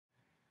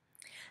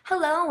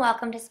Hello and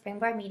welcome to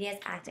Springboard Media's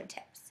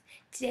ActivTips.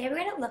 Today we're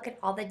going to look at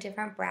all the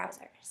different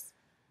browsers.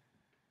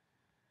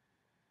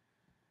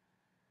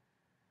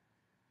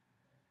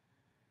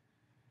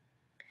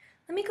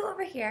 Let me go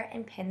over here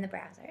and pin the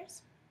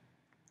browsers.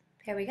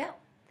 There we go.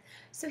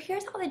 So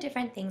here's all the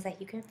different things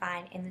that you can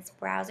find in this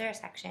browser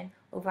section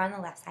over on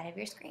the left side of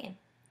your screen.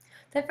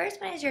 The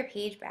first one is your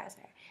page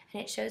browser,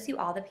 and it shows you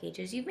all the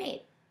pages you've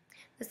made.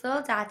 This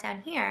little dot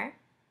down here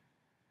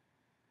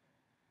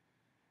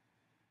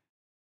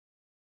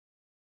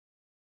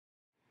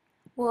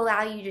will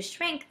allow you to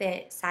shrink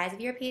the size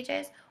of your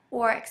pages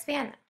or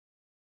expand them.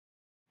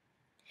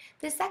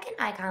 The second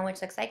icon,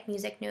 which looks like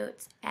music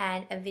notes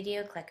and a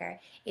video clicker,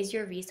 is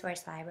your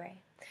resource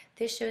library.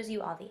 This shows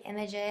you all the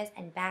images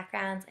and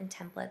backgrounds and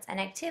templates and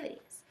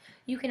activities.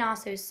 You can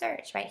also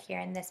search right here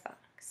in this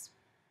box.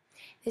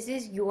 This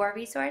is your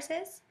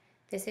resources,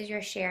 this is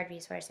your shared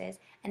resources,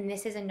 and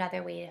this is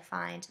another way to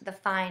find the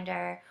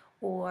Finder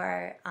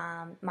or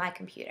My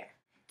Computer.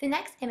 The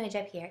next image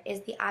up here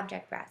is the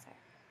object browser.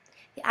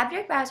 The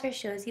object browser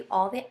shows you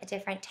all the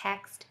different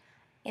text,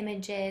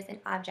 images, and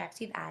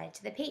objects you've added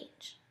to the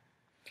page.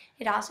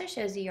 It also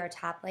shows you your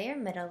top layer,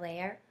 middle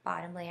layer,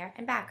 bottom layer,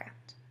 and background.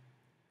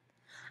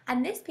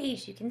 On this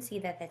page, you can see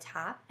that the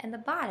top and the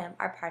bottom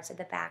are parts of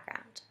the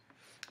background.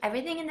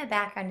 Everything in the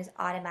background is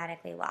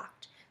automatically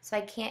locked, so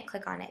I can't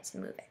click on it to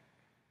move it.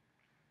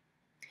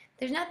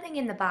 There's nothing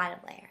in the bottom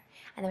layer,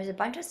 and there's a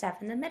bunch of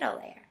stuff in the middle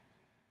layer.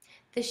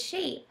 The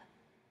shape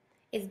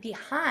is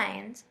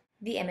behind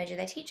the image of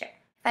the teacher.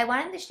 If I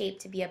wanted the shape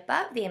to be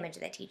above the image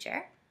of the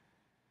teacher,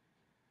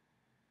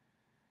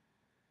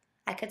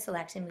 I could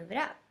select and move it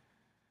up.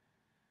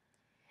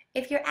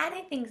 If you're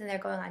adding things and they're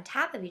going on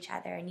top of each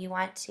other and you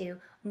want to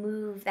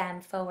move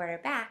them forward or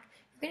back,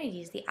 you're going to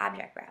use the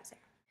object browser.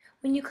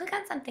 When you click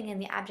on something in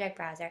the object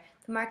browser,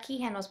 the marquee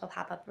handles will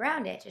pop up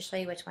around it to show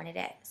you which one it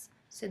is.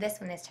 So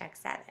this one is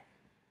text 7.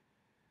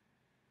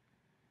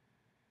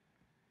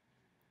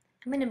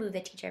 I'm going to move the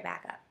teacher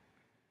back up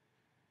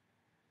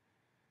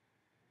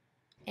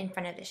in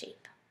front of the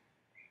shape.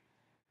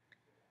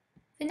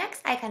 The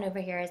next icon over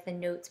here is the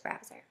Notes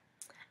browser.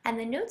 And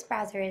the Notes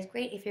browser is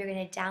great if you're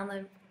going to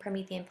download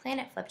Promethean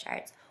Planet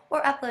flipcharts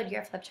or upload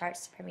your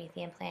flipcharts to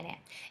Promethean Planet.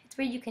 It's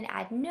where you can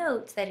add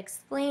notes that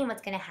explain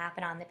what's going to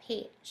happen on the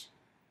page.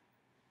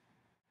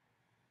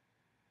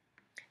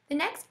 The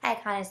next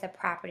icon is the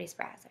Properties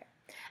browser.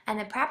 And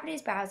the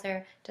Properties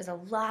browser does a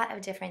lot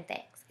of different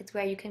things. It's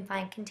where you can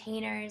find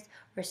containers,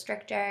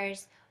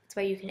 restrictors, it's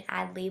where you can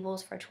add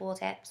labels for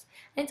tooltips,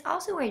 and it's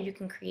also where you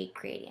can create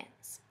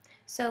gradients.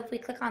 So if we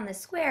click on the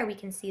square, we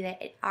can see that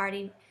it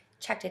already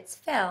checked its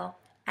fill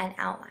and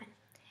outline.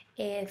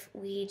 If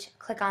we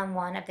click on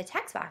one of the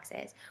text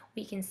boxes,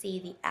 we can see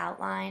the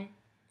outline.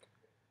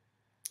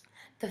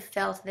 The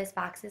fill to this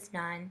box is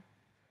none.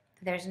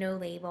 There's no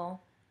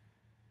label.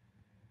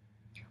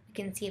 We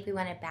can see if we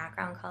want a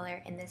background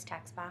color in this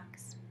text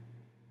box,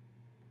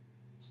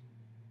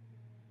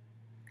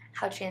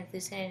 how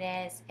translucent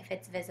it is, if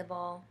it's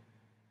visible,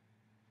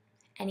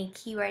 any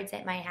keywords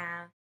it might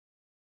have,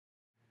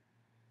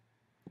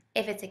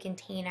 if it's a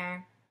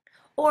container,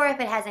 or if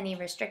it has any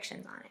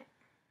restrictions on it.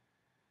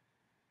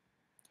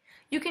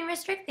 You can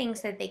restrict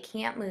things so that they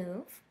can't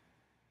move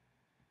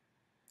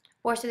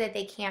or so that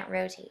they can't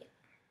rotate,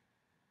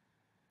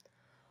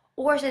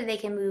 or so that they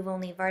can move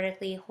only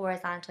vertically,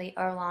 horizontally,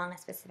 or along a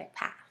specific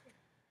path.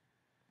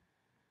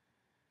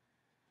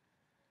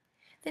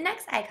 The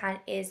next icon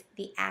is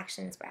the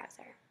Actions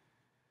browser.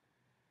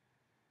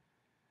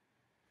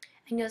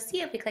 And you'll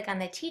see if we click on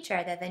the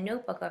teacher that the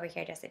notebook over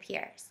here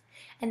disappears.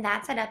 And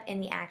that's set up in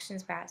the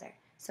Actions browser.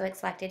 So it's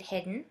selected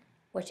hidden,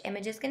 which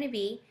image is going to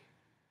be.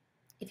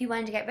 If you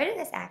wanted to get rid of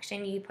this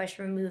action, you push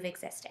remove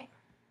existing.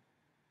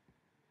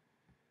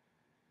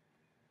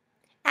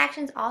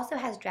 Actions also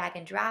has drag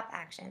and drop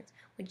actions,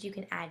 which you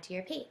can add to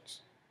your page.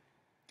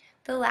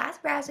 The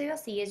last browser you'll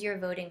see is your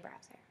voting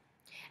browser.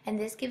 And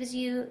this gives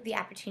you the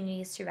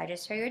opportunities to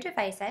register your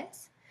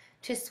devices,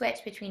 to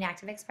switch between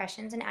active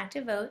expressions and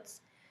active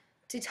votes,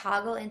 to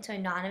toggle into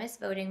anonymous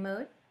voting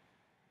mode,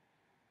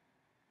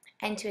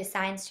 and to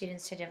assign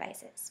students to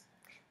devices.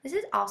 This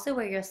is also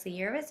where you'll see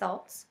your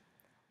results.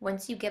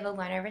 Once you give a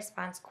learner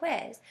response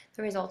quiz,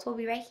 the results will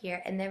be right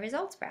here in the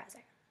results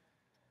browser.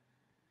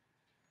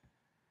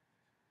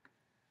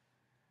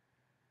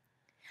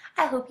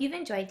 I hope you've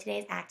enjoyed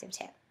today's active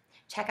tip.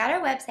 Check out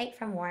our website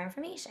for more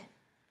information.